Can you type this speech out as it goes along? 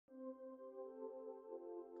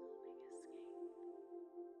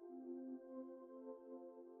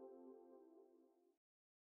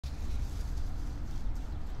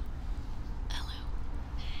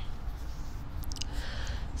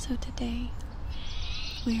So today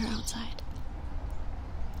we are outside.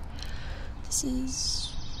 This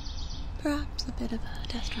is perhaps a bit of a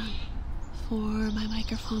test run for my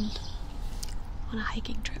microphone on a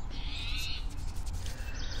hiking trip.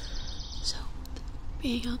 So,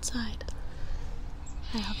 being outside,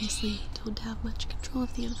 I obviously don't have much control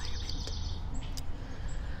of the environment.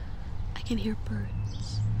 I can hear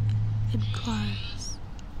birds and cars,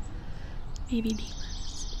 maybe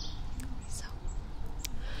neighbors. So,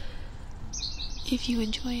 if you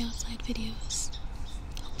enjoy outside videos,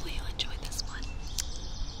 hopefully you'll enjoy this one.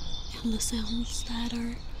 And the sounds that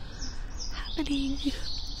are happening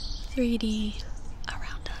 3D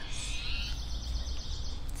around us.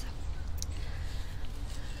 So,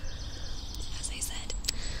 as I said,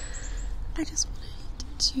 I just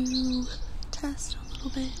wanted to test a little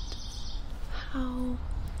bit how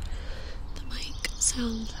the mic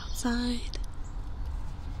sounds outside,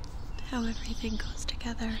 how everything goes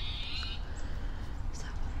together.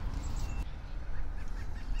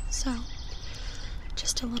 So,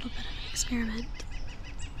 just a little bit of an experiment.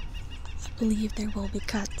 I believe there will be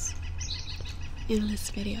cuts in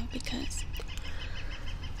this video because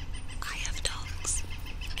I have dogs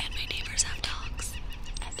and my neighbors have dogs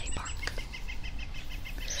and they bark.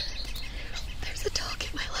 There's a dog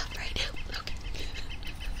in my lap right now. Okay.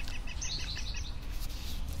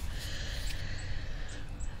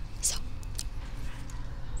 So,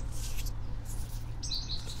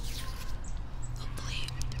 hopefully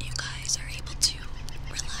you guys are able to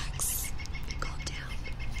relax and calm down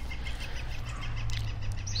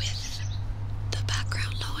with the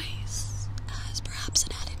background noise as perhaps an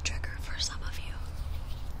added trigger for some of you.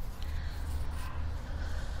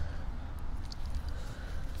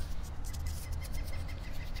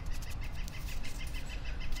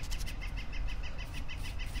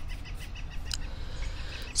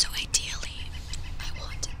 So ideally, I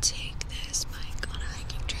want to take this mic on a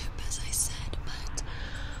hiking trip, as I said, but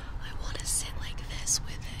I want to sit like this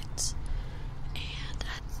with it and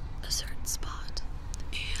at a certain spot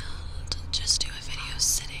and just do a video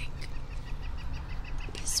sitting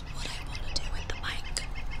is what I want to do with the mic.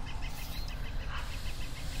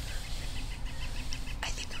 I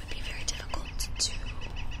think it would be very difficult to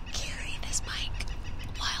carry this mic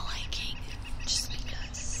while hiking, just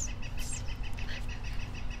because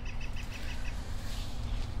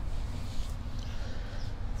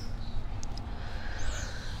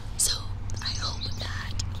so I hope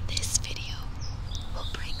that this video will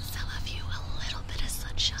bring some of you a little bit of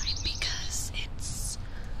sunshine because it's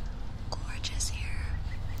gorgeous here.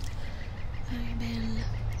 I'm in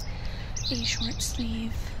a short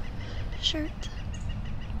sleeve shirt.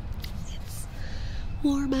 It's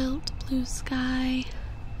warm out, blue sky,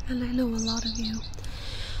 and I know a lot of you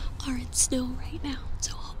are in snow right now,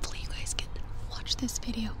 so hopefully you guys can watch this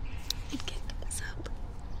video and get some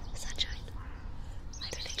sunshine.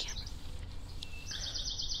 Light it again.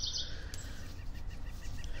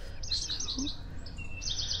 So,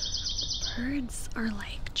 the birds are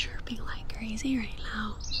like chirping like crazy right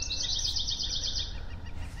now.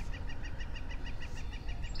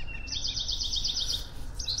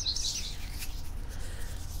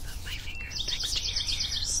 Put my fingers next to your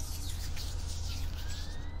ears.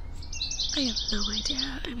 I have no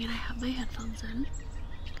idea. I mean, I have my headphones in,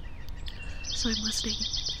 so I'm listening.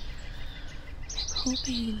 I'm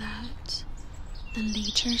hoping that the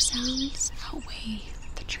nature sounds outweigh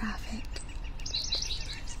the traffic, the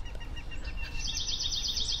neighbors.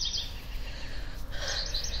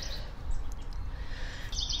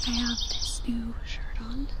 I have this new shirt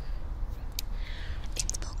on.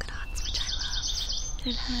 It's polka dots, which I love.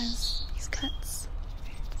 It has these cuts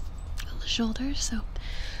on the shoulders, so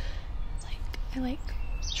it's like I like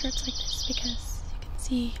shirts like this because you can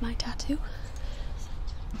see my tattoo.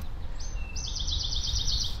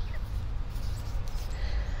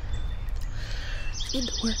 I'm in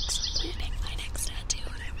the works of planning my next tattoo,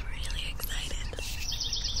 and I'm really excited.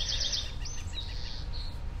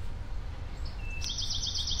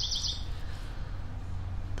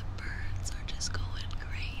 The birds are just going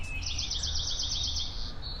crazy.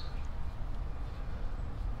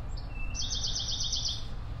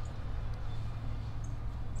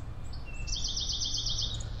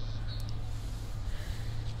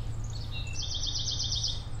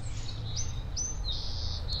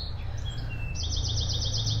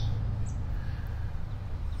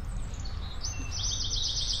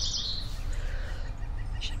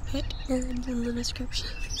 Put birds in the description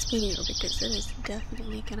of this video because it is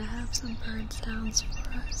definitely gonna have some bird sounds for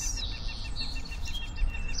us.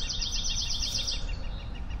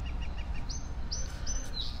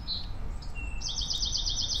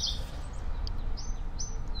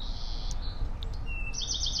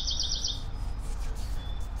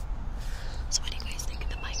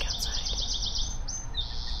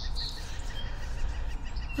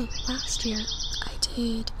 last year I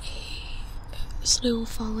did a snow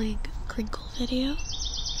falling crinkle video,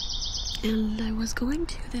 and I was going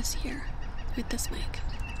to this year with this mic,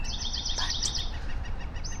 but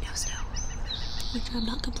no snow, which I'm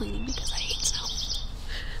not complaining because I hate snow.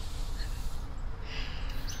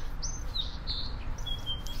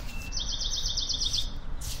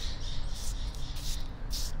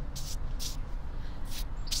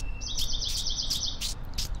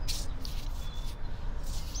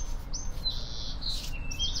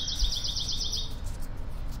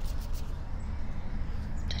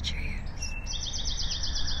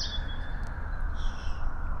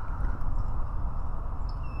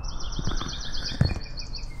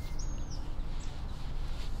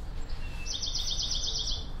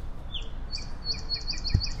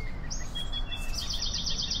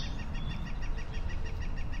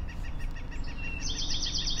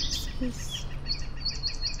 This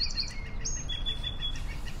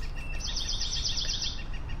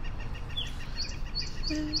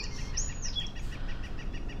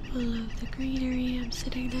all of the greenery I'm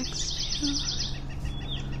sitting next to.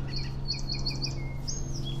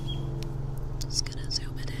 Just gonna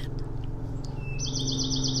zoom it in.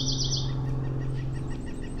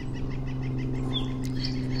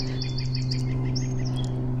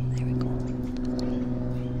 There we go.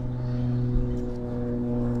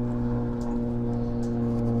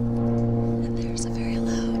 And there's a very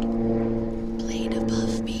loud plane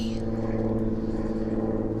above me.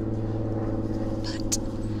 But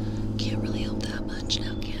can't really help that much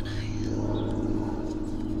now, can I?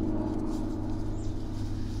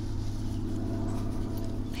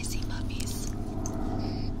 I see puppies.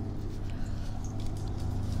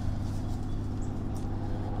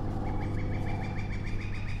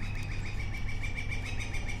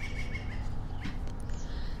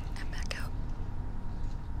 And back out.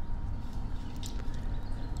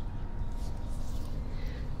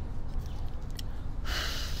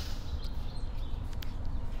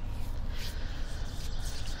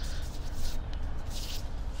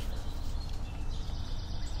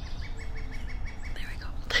 There we go.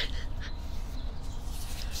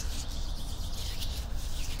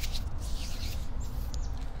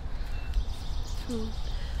 So,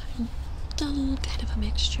 I've done kind of a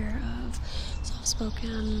mixture of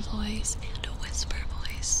soft-spoken voice and a whisper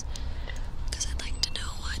voice, because I'd like to know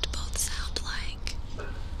what both sound like.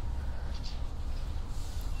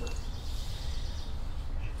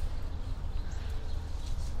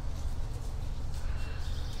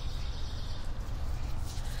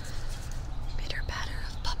 Bitter patter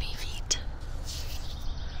of puppy feet.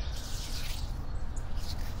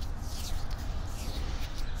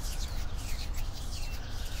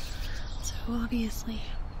 So obviously,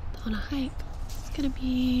 on a hike, it's gonna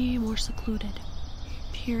be more secluded.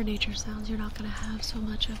 Pure nature sounds. You're not gonna have so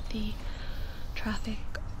much of the traffic,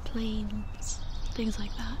 planes, things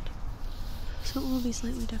like that. So it will be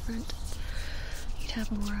slightly different. You'd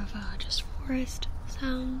have more of just forest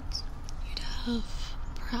sounds. You'd have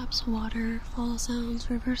perhaps waterfall sounds,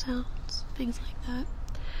 river sounds, things like that.